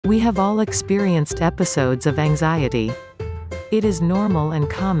We have all experienced episodes of anxiety. It is normal and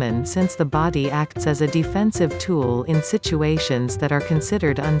common since the body acts as a defensive tool in situations that are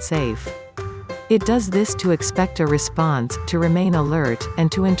considered unsafe. It does this to expect a response, to remain alert, and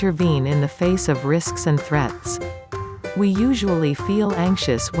to intervene in the face of risks and threats. We usually feel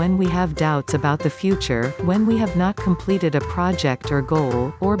anxious when we have doubts about the future, when we have not completed a project or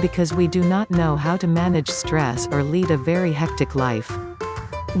goal, or because we do not know how to manage stress or lead a very hectic life.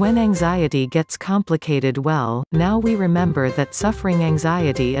 When anxiety gets complicated, well, now we remember that suffering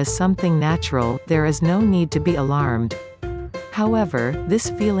anxiety is something natural, there is no need to be alarmed. However, this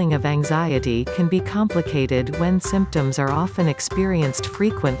feeling of anxiety can be complicated when symptoms are often experienced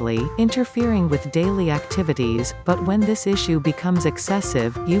frequently, interfering with daily activities, but when this issue becomes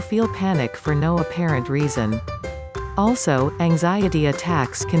excessive, you feel panic for no apparent reason. Also, anxiety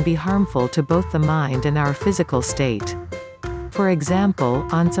attacks can be harmful to both the mind and our physical state. For example,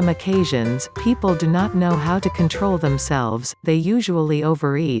 on some occasions, people do not know how to control themselves, they usually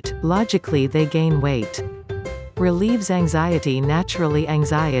overeat, logically they gain weight. Relieves anxiety. Naturally,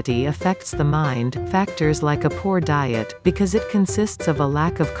 anxiety affects the mind, factors like a poor diet, because it consists of a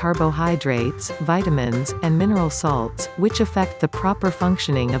lack of carbohydrates, vitamins, and mineral salts, which affect the proper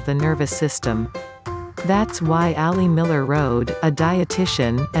functioning of the nervous system. That's why Ali Miller Road, a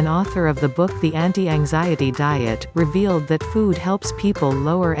dietitian, and author of the book The Anti-Anxiety Diet, revealed that food helps people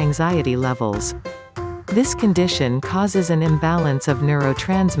lower anxiety levels. This condition causes an imbalance of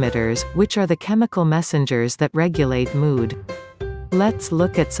neurotransmitters, which are the chemical messengers that regulate mood. Let's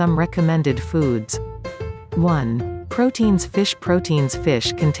look at some recommended foods. 1. Proteins. Fish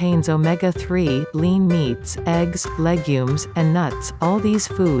contains omega-3, lean meats, eggs, legumes, and nuts. All these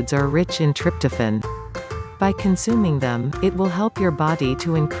foods are rich in tryptophan. By consuming them, it will help your body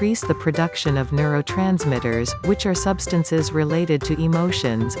to increase the production of neurotransmitters, which are substances related to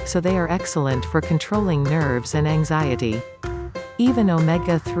emotions, so they are excellent for controlling nerves and anxiety. Even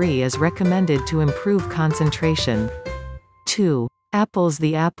omega-3 is recommended to improve concentration. 2. Apples.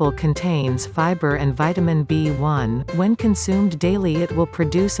 The apple contains fiber and vitamin B1. When consumed daily, it will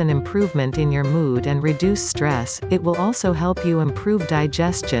produce an improvement in your mood and reduce stress. It will also help you improve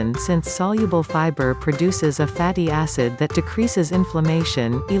digestion since soluble fiber produces a fatty acid that decreases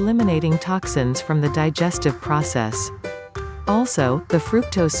inflammation, eliminating toxins from the digestive process. Also, the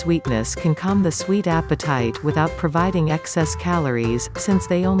fructose sweetness can calm the sweet appetite without providing excess calories, since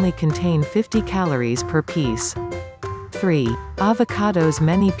they only contain 50 calories per piece. 3. Avocados.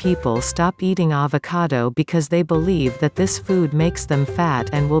 Many people stop eating avocado because they believe that this food makes them fat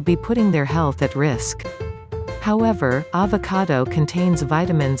and will be putting their health at risk. However, avocado contains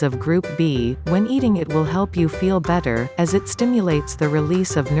vitamins of group B. When eating it will help you feel better, as it stimulates the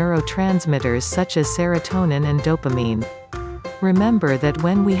release of neurotransmitters such as serotonin and dopamine. Remember that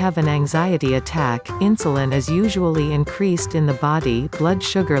when we have an anxiety attack, insulin is usually increased in the body, blood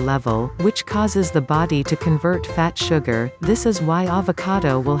sugar level, which causes the body to convert fat sugar. This is why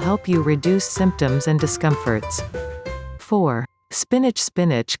avocado will help you reduce symptoms and discomforts. 4. Spinach.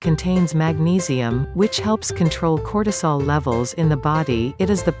 Spinach contains magnesium, which helps control cortisol levels in the body. It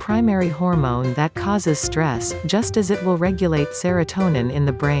is the primary hormone that causes stress, just as it will regulate serotonin in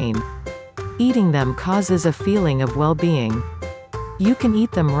the brain. Eating them causes a feeling of well-being. You can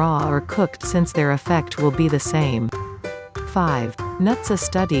eat them raw or cooked since their effect will be the same. 5. Nuts. A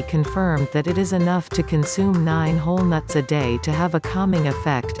study confirmed that it is enough to consume 9 whole nuts a day to have a calming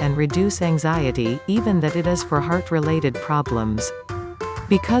effect and reduce anxiety, even that it is for heart-related problems.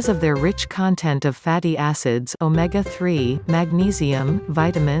 Because of their rich content of fatty acids, omega-3, magnesium,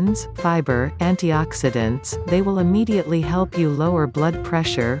 vitamins, fiber, antioxidants, they will immediately help you lower blood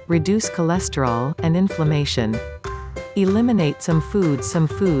pressure, reduce cholesterol, and inflammation. Eliminate some foods. Some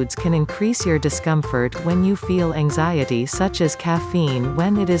foods can increase your discomfort when you feel anxiety, such as caffeine.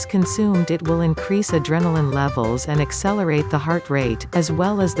 When it is consumed, it will increase adrenaline levels and accelerate the heart rate, as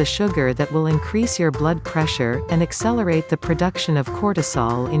well as the sugar that will increase your blood pressure, and accelerate the production of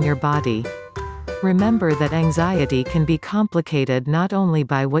cortisol in your body. Remember that anxiety can be complicated not only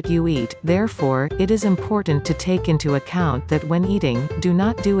by what you eat, therefore, it is important to take into account that when eating, do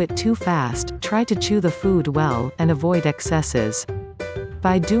not do it too fast, try to chew the food well, and avoid excesses.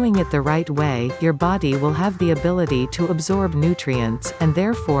 By doing it the right way, your body will have the ability to absorb nutrients, and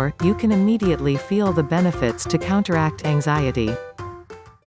therefore, you can immediately feel the benefits to counteract anxiety.